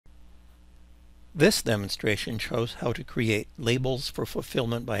This demonstration shows how to create labels for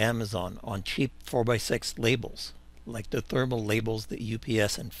fulfillment by Amazon on cheap 4x6 labels, like the thermal labels that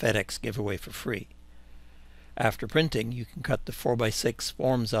UPS and FedEx give away for free. After printing, you can cut the 4x6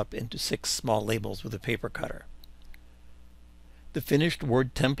 forms up into 6 small labels with a paper cutter. The finished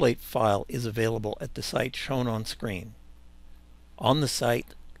Word template file is available at the site shown on screen. On the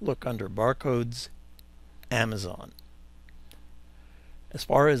site, look under Barcodes, Amazon. As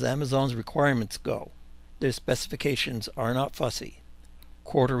far as Amazon's requirements go, their specifications are not fussy.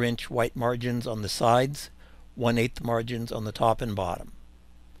 1/4 inch white margins on the sides, 1/8 margins on the top and bottom.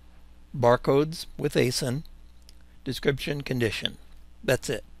 Barcodes with ASIN, description, condition. That's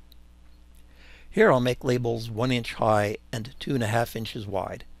it. Here I'll make labels 1 inch high and 2.5 inches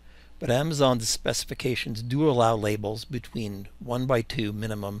wide, but Amazon's specifications do allow labels between 1x2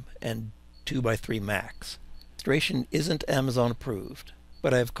 minimum and 2x3 max. Illustration isn't Amazon approved,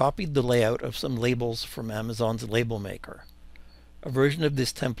 but I have copied the layout of some labels from Amazon's label maker. A version of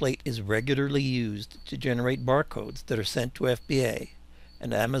this template is regularly used to generate barcodes that are sent to FBA,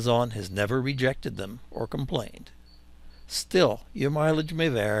 and Amazon has never rejected them or complained. Still, your mileage may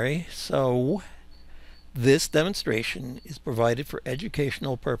vary, so this demonstration is provided for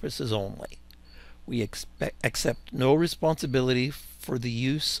educational purposes only. We accept no responsibility for the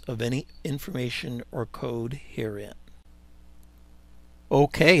use of any information or code herein.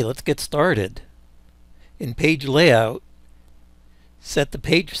 Okay, let's get started. In page layout, set the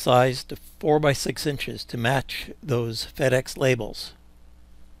page size to 4x6 inches to match those FedEx labels.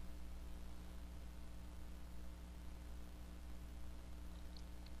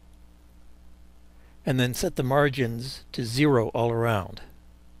 And then set the margins to 0 all around.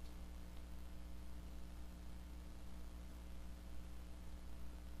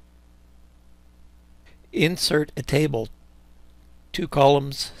 Insert a table, 2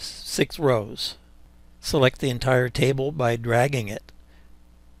 columns, 6 rows. Select the entire table by dragging it,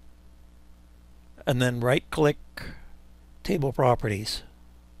 and then right-click Table Properties.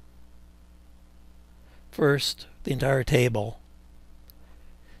 First, the entire table.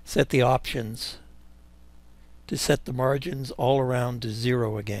 Set the options to set the margins all around to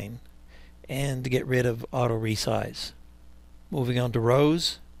 0 again, and to get rid of auto resize. Moving on to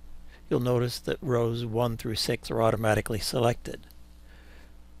rows, you'll notice that rows 1 through 6 are automatically selected.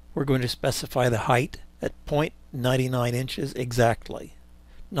 We're going to specify the height at 0.99 inches exactly.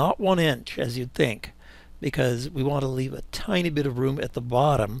 Not 1 inch as you'd think, because we want to leave a tiny bit of room at the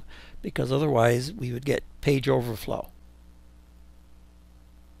bottom, because otherwise we would get page overflow.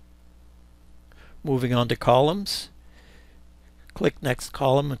 Moving on to columns, click next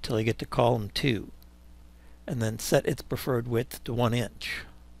column until you get to column 2, and then set its preferred width to 1 inch.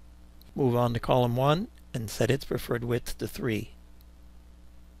 Move on to column 1 and set its preferred width to 3.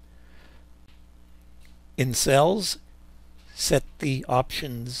 In cells, set the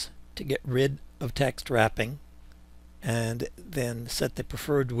options to get rid of text wrapping, and then set the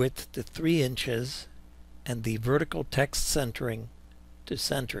preferred width to 3 inches and the vertical text centering to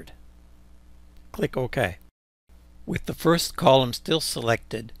centered. Click OK. With the first column still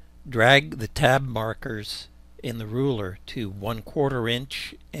selected, drag the tab markers in the ruler to 1/4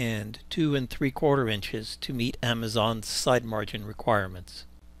 inch and 2 3/4 inches to meet Amazon's side margin requirements.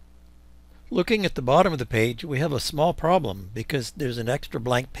 Looking at the bottom of the page, we have a small problem because there's an extra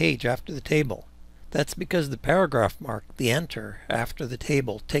blank page after the table. That's because the paragraph mark, the enter, after the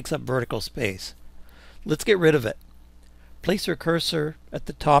table takes up vertical space. Let's get rid of it. Place your cursor at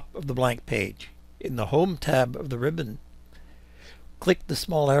the top of the blank page. In the Home tab of the ribbon, click the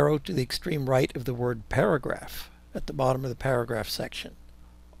small arrow to the extreme right of the word Paragraph at the bottom of the Paragraph section.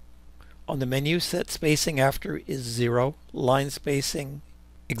 On the menu, set spacing after is 0, line spacing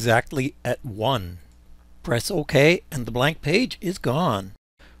exactly at 1. Press OK and the blank page is gone.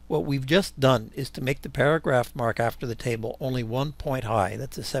 What we've just done is to make the paragraph mark after the table only 1 point high.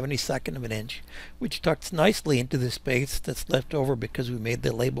 That's a 72nd of an inch, which tucks nicely into the space that's left over because we made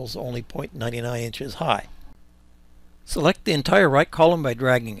the labels only 0.99 inches high. Select the entire right column by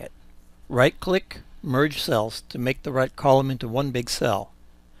dragging it. Right-click, merge cells to make the right column into one big cell.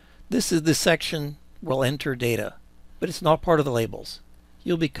 This is the section we'll enter data, but it's not part of the labels.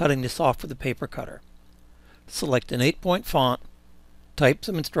 You'll be cutting this off with a paper cutter. Select an 8-point font. Type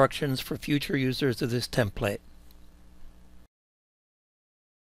some instructions for future users of this template.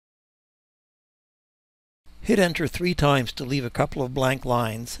 Hit enter 3 times to leave a couple of blank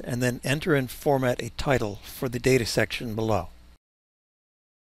lines, and then enter and format a title for the data section below.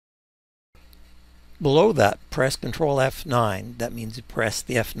 Below that, press Ctrl F9. That means you press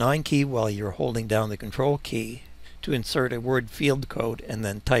the F9 key while you're holding down the Control key to insert a word field code and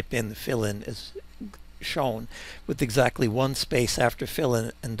then type in the fill-in as shown with exactly one space after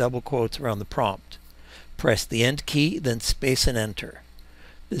fill-in and double quotes around the prompt. Press the End key, then space and enter.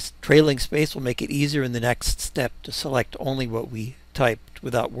 This trailing space will make it easier in the next step to select only what we typed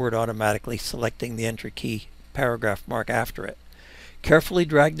without Word automatically selecting the Enter key paragraph mark after it. Carefully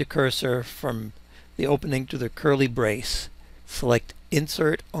drag the cursor from the opening to the curly brace. Select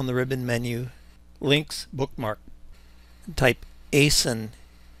Insert on the ribbon menu, Links, Bookmark, and type ASIN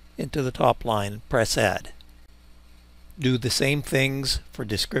into the top line and press Add. Do the same things for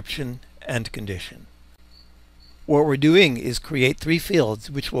description and condition. What we're doing is create 3 fields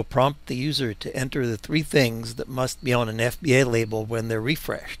which will prompt the user to enter the 3 things that must be on an FBA label when they're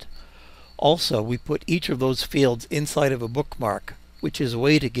refreshed. Also, we put each of those fields inside of a bookmark, which is a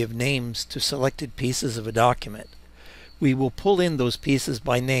way to give names to selected pieces of a document. We will pull in those pieces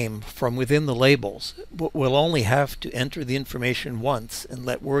by name from within the labels, but we'll only have to enter the information once and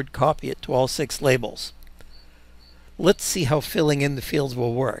let Word copy it to all 6 labels. Let's see how filling in the fields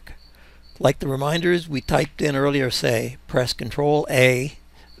will work. Like the reminders we typed in earlier say, press Ctrl A,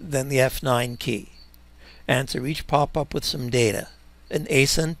 then the F9 key. Answer each pop-up with some data. An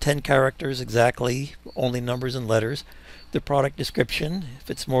ASIN, 10 characters exactly, only numbers and letters. The product description, if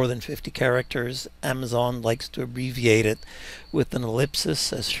it's more than 50 characters, Amazon likes to abbreviate it with an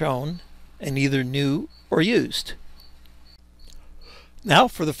ellipsis as shown, and either new or used. Now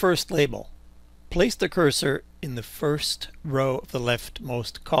for the first label. Place the cursor in the first row of the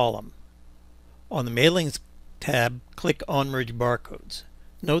leftmost column. On the Mailings tab, click OnMerge Barcodes.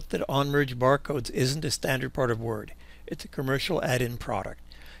 Note that OnMerge Barcodes isn't a standard part of Word. It's a commercial add-in product.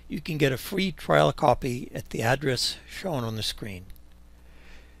 You can get a free trial copy at the address shown on the screen.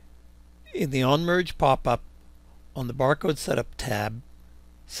 In the OnMerge pop-up, on the Barcode Setup tab,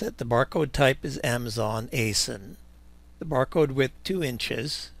 set the barcode type as Amazon ASIN. The barcode width 2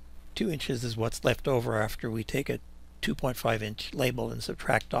 inches. 2 inches is what's left over after we take a 2.5 inch label and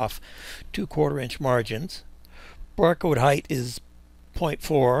subtract off 2 1/4 inch margins. Barcode height is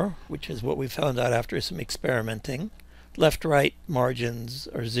 0.4, which is what we found out after some experimenting. Left-right margins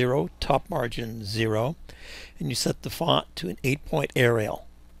are 0, top margin 0, and you set the font to an 8-point Arial.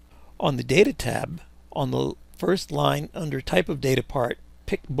 On the Data tab, on the first line under Type of Data part,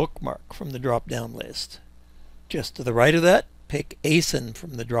 pick Bookmark from the drop-down list. Just to the right of that, pick ASIN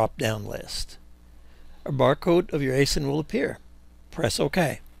from the drop-down list. A barcode of your ASIN will appear. Press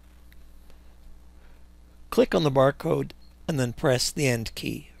OK. Click on the barcode and then press the End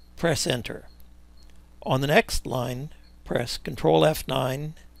key. Press Enter. On the next line, press Ctrl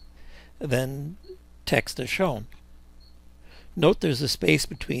F9, then text as shown. Note there's a space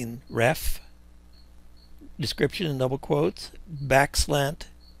between ref, description in double quotes, backslant,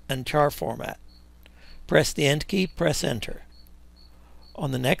 and char format. Press the End key, press Enter.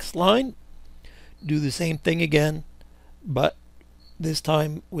 On the next line, do the same thing again, but this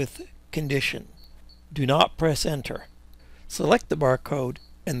time with condition. Do not press Enter. Select the barcode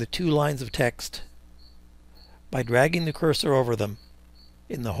and the 2 lines of text by dragging the cursor over them.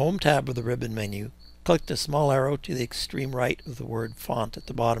 In the Home tab of the ribbon menu, click the small arrow to the extreme right of the word font at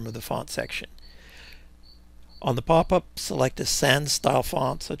the bottom of the font section. On the pop-up, select a sans style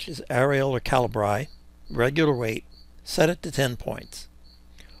font such as Arial or Calibri, regular weight, set it to 10 points.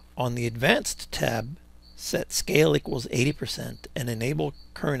 On the Advanced tab, set Scale equals 80% and enable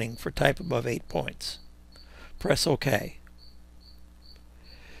kerning for type above 8 points. Press OK.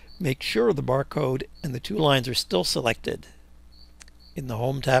 Make sure the barcode and the 2 lines are still selected. In the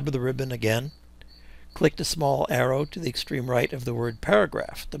Home tab of the ribbon again, click the small arrow to the extreme right of the word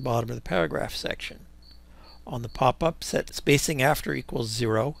Paragraph at the bottom of the Paragraph section. On the pop-up, set spacing after equals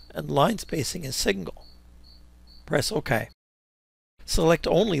 0 and line spacing is single. Press OK. Select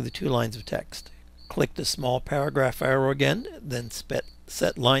only the 2 lines of text. Click the small paragraph arrow again, then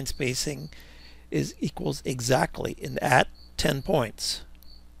set line spacing equals exactly and at 10 points.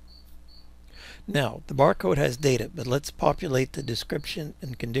 Now, the barcode has data, but let's populate the description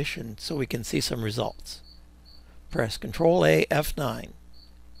and condition so we can see some results. Press Ctrl A, F9.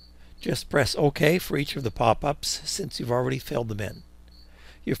 Just press OK for each of the pop-ups since you've already filled them in.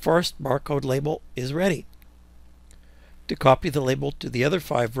 Your first barcode label is ready. To copy the label to the other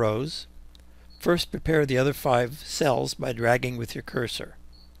 5 rows, first prepare the other 5 cells by dragging with your cursor.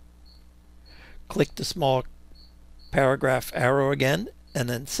 Click the small paragraph arrow again and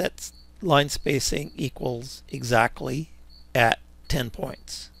then set line spacing equals exactly at 10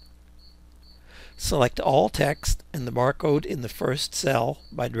 points. Select all text and the barcode in the first cell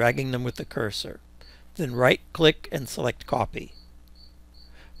by dragging them with the cursor. Then right-click and select Copy.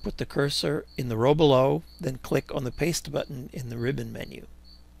 Put the cursor in the row below, then click on the Paste button in the ribbon menu.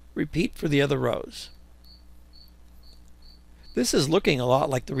 Repeat for the other rows. This is looking a lot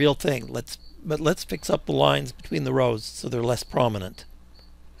like the real thing, but let's fix up the lines between the rows so they're less prominent.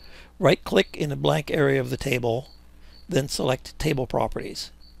 Right-click in a blank area of the table, then select Table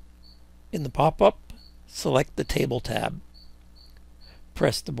Properties. In the pop-up, select the Table tab.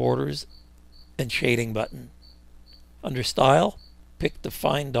 Press the Borders and Shading button. Under Style, pick the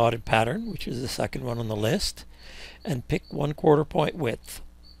Fine Dotted Pattern, which is the second one on the list, and pick 1/4 point width.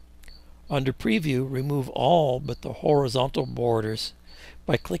 Under Preview, remove all but the horizontal borders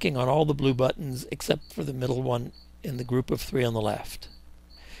by clicking on all the blue buttons except for the middle one in the group of 3 on the left.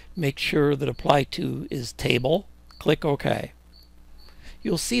 Make sure that Apply To is Table. Click OK.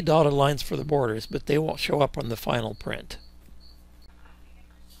 You'll see dotted lines for the borders, but they won't show up on the final print.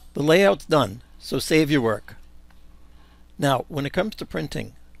 The layout's done, so save your work. Now, when it comes to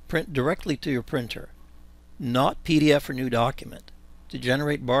printing, print directly to your printer, not PDF or new document, to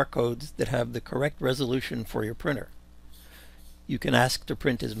generate barcodes that have the correct resolution for your printer. You can ask to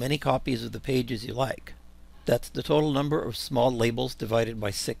print as many copies of the page as you like. That's the total number of small labels divided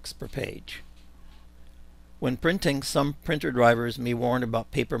by 6 per page. When printing, some printer drivers may warn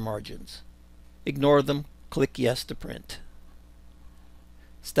about paper margins. Ignore them, click Yes to print.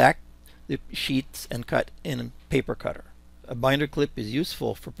 Stack the sheets and cut in a paper cutter. A binder clip is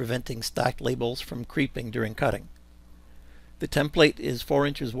useful for preventing stacked labels from creeping during cutting. The template is 4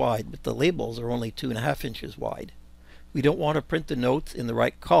 inches wide, but the labels are only 2.5 inches wide. We don't want to print the notes in the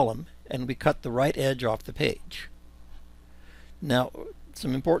right column, and we cut the right edge off the page. Now,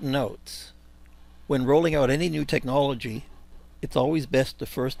 some important notes. When rolling out any new technology, it's always best to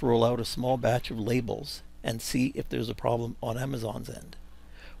first roll out a small batch of labels and see if there's a problem on Amazon's end.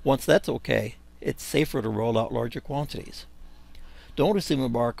 Once that's okay, it's safer to roll out larger quantities. Don't assume a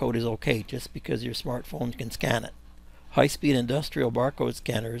barcode is okay just because your smartphone can scan it. High-speed industrial barcode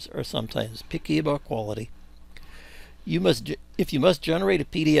scanners are sometimes picky about quality. If you must generate a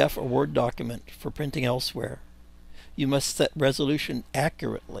PDF or Word document for printing elsewhere, you must set resolution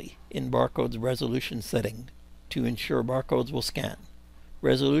accurately in Barcode's resolution setting to ensure barcodes will scan.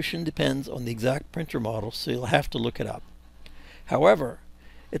 Resolution depends on the exact printer model, so you'll have to look it up. However,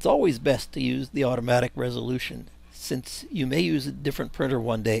 it's always best to use the automatic resolution, since you may use a different printer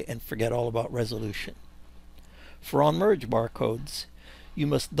one day and forget all about resolution. For OnMerge barcodes, you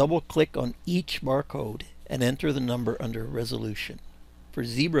must double-click on each barcode and enter the number under resolution. For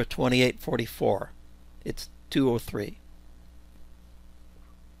Zebra 2844, it's 203.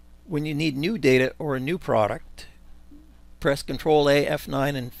 When you need new data or a new product, press Ctrl-A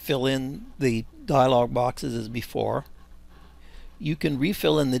F9 and fill in the dialog boxes as before. You can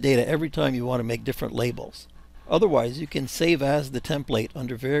refill in the data every time you want to make different labels. Otherwise, you can save as the template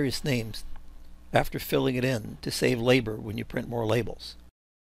under various names after filling it in to save labor when you print more labels.